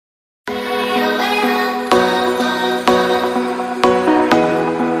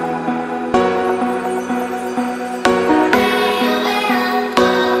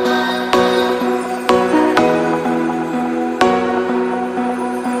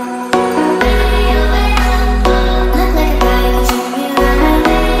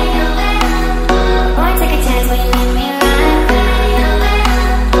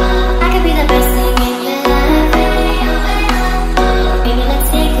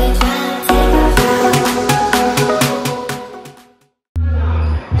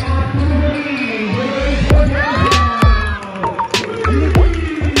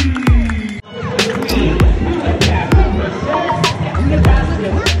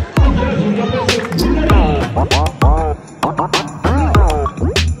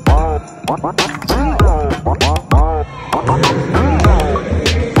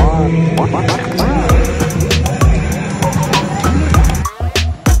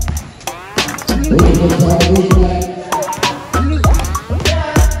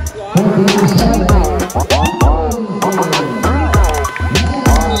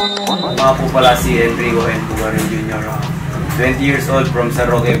20 years old from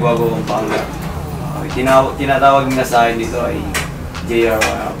San Roque, Guago, Pampanga. Tinatawag nila sa akin dito ay Jhayar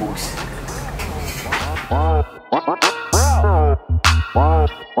Bugs.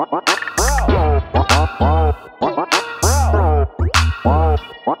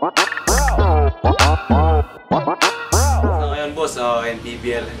 Ngayon boss,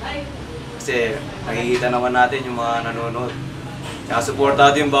 NPBL. Kasi nakikita naman natin yung mga nanonood. Tsaka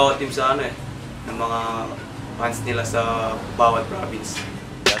supportado yung bawat team sa ng mga fans nila sa bawat province.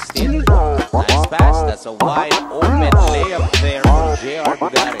 Justin, nice pass. That's a wide open layup there for Jhayar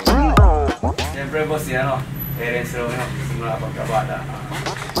Bugarin. Siyempre boss, parents Romeo, simula pagkabata.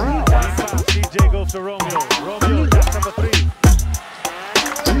 CJ goes to Romeo. Romeo, that's number 3.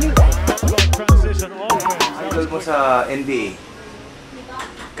 Transition offense. Idol mo sa NBA?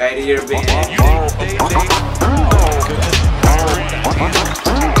 Kyrie Irving.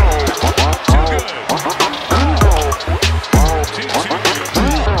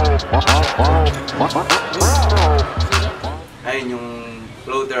 Ayun yung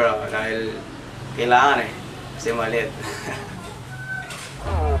floater dahil kailangan kasi maliit.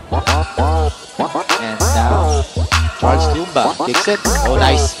 And now, Charles Lumba kicks it. Oh,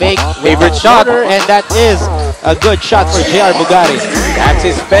 nice fake. Favorite shot. And that is a good shot for Jhayar Bugarin. That's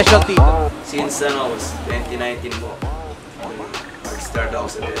his specialty. Since 2019 po. Nag-start ako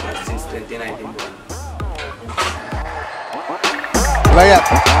sa since 2019 po. Layup.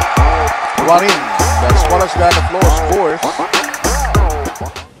 Bugarin. That's what has got the floor scores.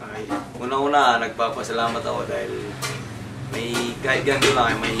 Una-una, nagpapasalamat ako dahil kahit ganito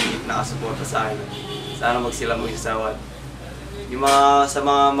lang may nakasuporta sa akin. Sana magsila mag-isawat. Yung sa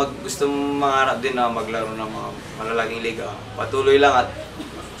mga gustong mangarap din na maglaro ng mga malalaking liga, patuloy lang at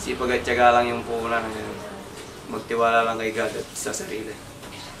sipag at tiyaga lang yung puhunan. Magtiwala lang kay God at sa sarili.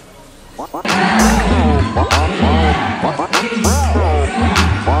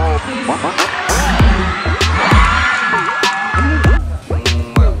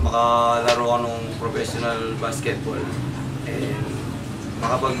 Makalaro ko nung professional basketball and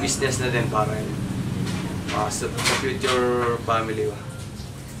makapag-business na din para sa future family ko.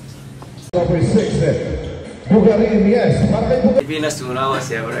 Bugarin, yes. Pilipinas una ako,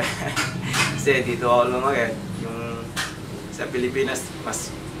 siyempre. Kasi dito ako lumaki. Yung sa Pilipinas,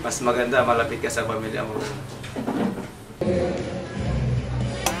 mas maganda, malapit ka sa pamilya mo.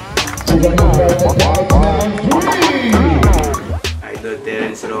 Idol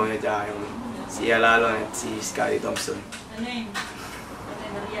Terence Romeo, tsaka yung si Alalo at si Scotty Thompson.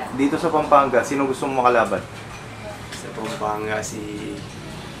 Dito sa Pampanga, sino gusto mong makalaban? Sa Pampanga, si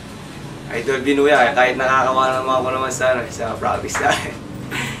Idol Binuya, kahit nakakawa naman ako naman sa practice natin.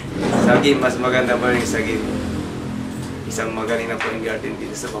 Sa game, mas maganda pa rin sa game. Isang magaling na point guard din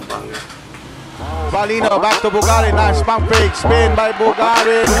dito sa Pampanga. Valino, back to Bugarin. Nice pump fake, spin by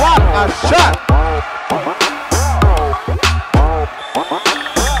Bugarin. What a shot!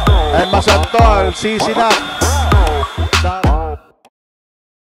 And Masantol, sisinap.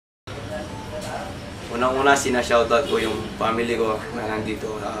 Unang-una, sina-shoutout ko yung family ko na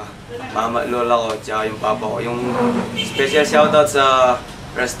nandito. Mama, lola ko, tsaka yung papa ko. Yung special shoutout sa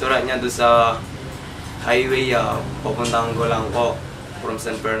restaurant niya doon sa highway, papuntang Golangco from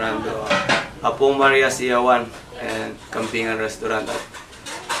San Fernando. Apo Maria Siawan and Campingan Restaurant. At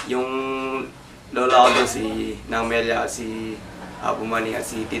yung lola ko doon, si Namelia, si Apo Mani, at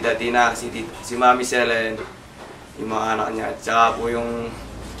si Tita Tina, si Mami Selen, yung mga anak niya. At saka po yung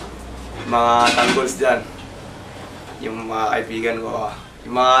mga tanggols dyan, yung mga kaibigan ko,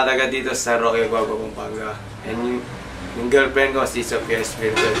 yung mga taga dito sa Roque, Guago, Pampanga. And yung girlfriend ko, si Sophia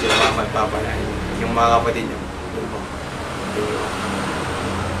Espiritu, yung mama at papa na, yung mga kapatid niya.